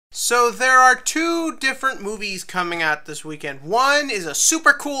So there are two different movies coming out this weekend. One is a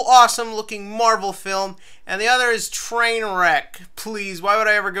super cool, awesome looking Marvel film, and the other is Trainwreck. Please, why would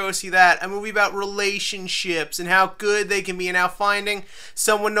I ever go see that? A movie about relationships and how good they can be, and how finding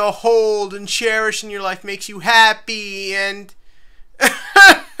someone to hold and cherish in your life makes you happy, and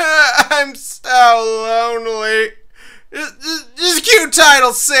I'm so lonely. Just cute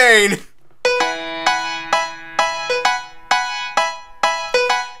title, Sane.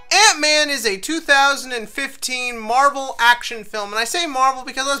 Ant-Man is a 2015 Marvel action film, and I say Marvel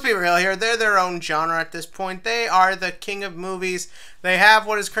because let's be real here, they're their own genre at this point. They are the king of movies. They have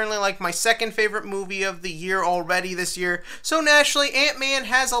what is currently like my second favorite movie of the year already this year, so naturally Ant-Man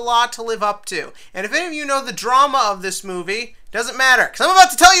has a lot to live up to. And if any of you know the drama of this movie, doesn't matter, because I'm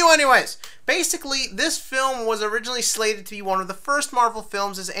about to tell you anyways. Basically, this film was originally slated to be one of the first Marvel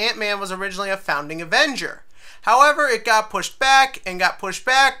films, as Ant-Man was originally a founding Avenger. However, it got pushed back,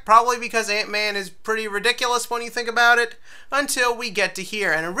 probably because Ant-Man is pretty ridiculous when you think about it, until we get to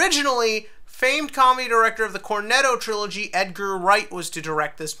here. And originally, famed comedy director of the Cornetto trilogy, Edgar Wright, was to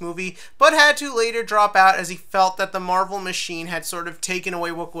direct this movie, but had to later drop out as he felt that the Marvel machine had sort of taken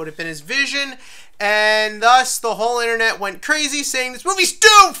away what would have been his vision, and thus the whole internet went crazy saying, "This movie's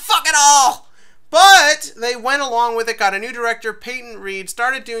doomed! Fuck it all!" But they went along with it, got a new director, Peyton Reed,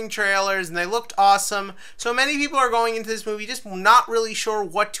 started doing trailers, and they looked awesome. So many people are going into this movie just not really sure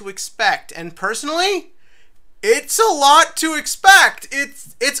what to expect. And personally, it's a lot to expect.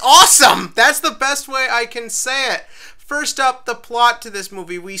 It's awesome. That's the best way I can say it. First up, the plot to this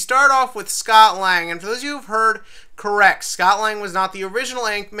movie. We start off with Scott Lang, and for those of you who've heard, correct, Scott Lang was not the original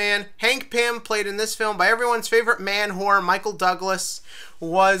Ant-Man. Hank Pym, played in this film by everyone's favorite man whore, Michael Douglas,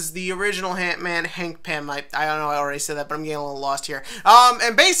 was the original Ant-Man. Hank Pym, I don't know, I already said that, but I'm getting a little lost here.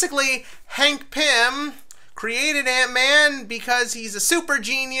 And basically, Hank Pym created Ant-Man because he's a super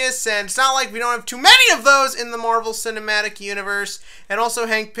genius, and it's not like we don't have too many of those in the Marvel Cinematic Universe, and also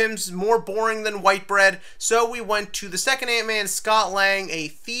Hank Pym's more boring than white bread, so we went to the second Ant-Man, Scott Lang, a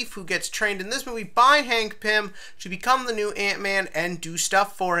thief who gets trained in this movie by Hank Pym to become the new Ant-Man and do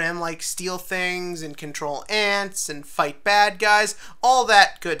stuff for him, like steal things and control ants and fight bad guys, all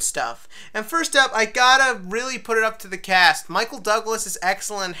that good stuff. And first up, I gotta really put it up to the cast. Michael Douglas is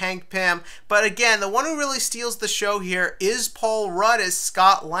excellent, Hank Pym, but again, the one who really steals the show here is Paul Rudd as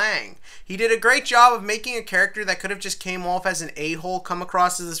Scott Lang. He did a great job of making a character that could have just came off as an a-hole come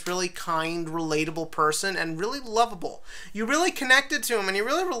across as this really kind, relatable person and really lovable. You really connected to him and you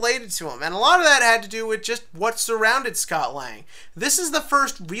really related to him, and a lot of that had to do with just what surrounded Scott Lang. This is the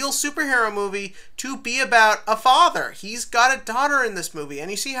first real superhero movie to be about a father. He's got a daughter in this movie, and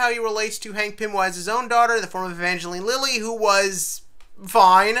you see how he relates to Hank Pym, who has his own daughter in the form of Evangeline Lilly, who was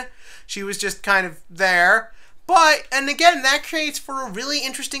fine. She was just kind of there. But, and again, that creates for a really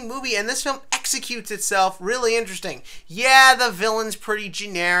interesting movie, and this film executes itself really interesting. Yeah, the villain's pretty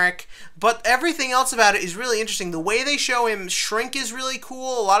generic, but everything else about it is really interesting. The way they show him shrink is really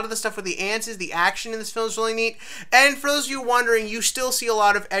cool. A lot of the stuff with the ants is, the action in this film is really neat. And for those of you wondering, you still see a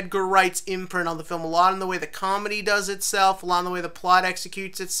lot of Edgar Wright's imprint on the film. A lot in the way the comedy does itself, a lot in the way the plot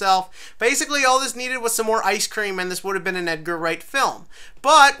executes itself. Basically, all this needed was some more ice cream, and this would have been an Edgar Wright film.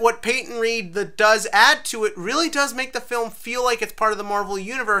 But what Peyton Reed does add to it really does make the film feel like it's part of the Marvel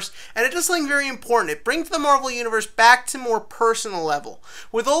Universe, and it does something very important. It brings the Marvel Universe back to more personal level.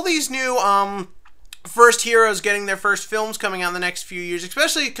 With all these new first heroes getting their first films coming out in the next few years,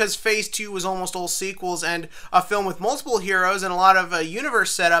 especially because Phase 2 was almost all sequels and a film with multiple heroes and a lot of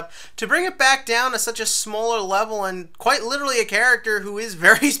universe setup, to bring it back down to such a smaller level and quite literally a character who is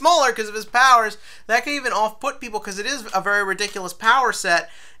very smaller because of his powers, that can even off-put people because it is a very ridiculous power set.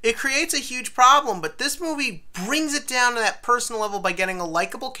 It creates a huge problem, but this movie brings it down to that personal level by getting a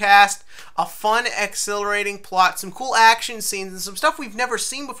likable cast, a fun, exhilarating plot, some cool action scenes, and some stuff we've never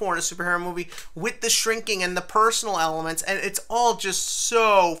seen before in a superhero movie with the shrinking and the personal elements, and it's all just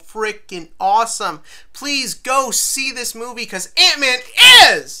so freaking awesome. Please go see this movie, because Ant-Man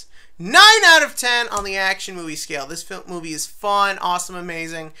is 9 out of 10 on the action movie scale. This movie is fun, awesome,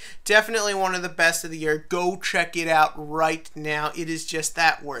 amazing. Definitely one of the best of the year. Go check it out right now. It is just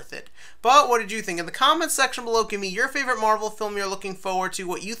that worth it. But what did you think? In the comments section below, give me your favorite Marvel film you're looking forward to,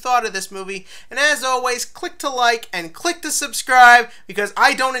 what you thought of this movie. And as always, click to like and click to subscribe, because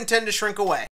I don't intend to shrink away.